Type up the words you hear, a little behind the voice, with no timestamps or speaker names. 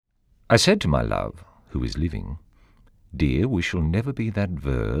I said to my love, who is living, "Dear, we shall never be that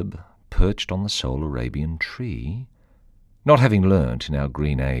verb perched on the sole Arabian tree, not having learnt in our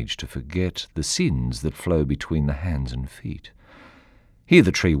green age to forget the sins that flow between the hands and feet. Here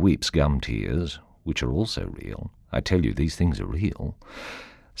the tree weeps gum tears, which are also real. I tell you, these things are real.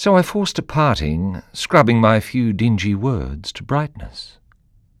 So I forced a parting, scrubbing my few dingy words to brightness."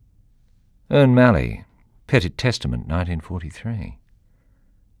 Ern Malley, Petit Testament, 1943.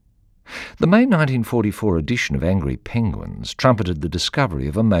 The May 1944 edition of Angry Penguins trumpeted the discovery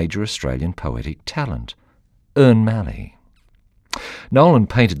of a major Australian poetic talent, Ern Malley. Nolan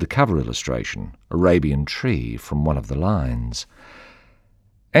painted the cover illustration, Arabian Tree, from one of the lines.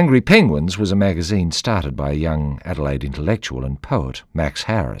 Angry Penguins was a magazine started by a young Adelaide intellectual and poet, Max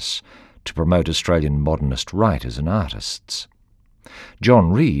Harris, to promote Australian modernist writers and artists.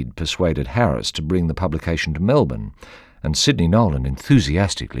 John Reid persuaded Harris to bring the publication to Melbourne, and Sidney Nolan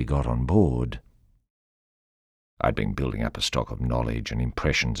enthusiastically got on board. I'd been building up a stock of knowledge and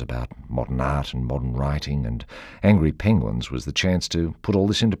impressions about modern art and modern writing, and Angry Penguins was the chance to put all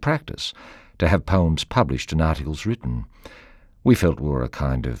this into practice, to have poems published and articles written. We felt we were a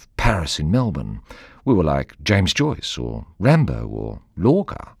kind of Paris in Melbourne. We were like James Joyce or Rambo or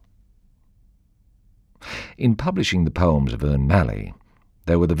Lorca. In publishing the poems of Ern Malley,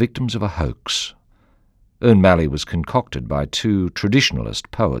 they were the victims of a hoax. Ern Malley was concocted by two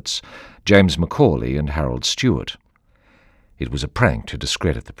traditionalist poets, James Macaulay and Harold Stewart. It was a prank to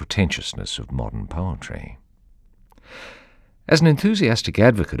discredit the pretentiousness of modern poetry. As an enthusiastic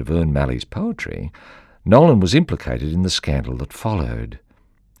advocate of Ern Malley's poetry, Nolan was implicated in the scandal that followed.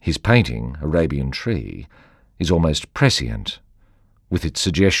 His painting, Arabian Tree, is almost prescient. With its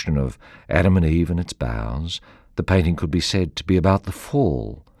suggestion of Adam and Eve and its boughs, the painting could be said to be about the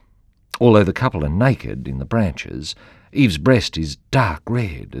fall. Although the couple are naked in the branches, Eve's breast is dark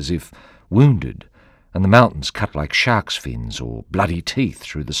red, as if wounded, and the mountains cut like shark's fins or bloody teeth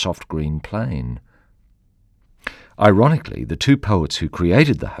through the soft green plain. Ironically, the two poets who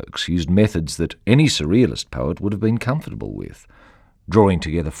created the hoax used methods that any surrealist poet would have been comfortable with, drawing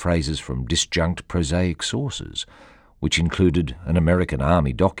together phrases from disjunct prosaic sources, which included an American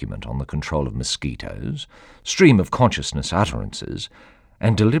Army document on the control of mosquitoes, stream-of-consciousness utterances,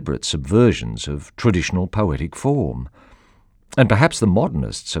 and deliberate subversions of traditional poetic form. And perhaps the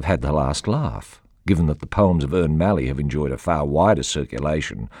modernists have had the last laugh, given that the poems of Ern Malley have enjoyed a far wider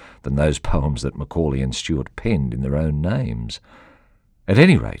circulation than those poems that Macaulay and Stewart penned in their own names. At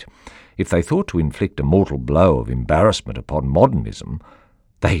any rate, if they thought to inflict a mortal blow of embarrassment upon modernism,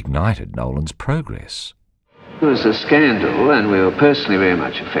 they ignited Nolan's progress. It was a scandal, and we were personally very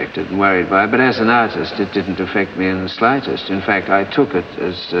much affected and worried by it, but as an artist it didn't affect me in the slightest. In fact, I took it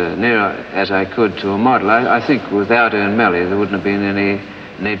as near as I could to a model. I think without Ern Malley there wouldn't have been any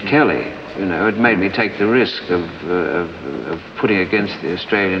Ned Kelly. You know, it made me take the risk of putting against the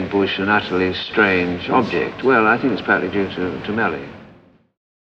Australian bush an utterly strange object. Well, I think it's partly due to Malley.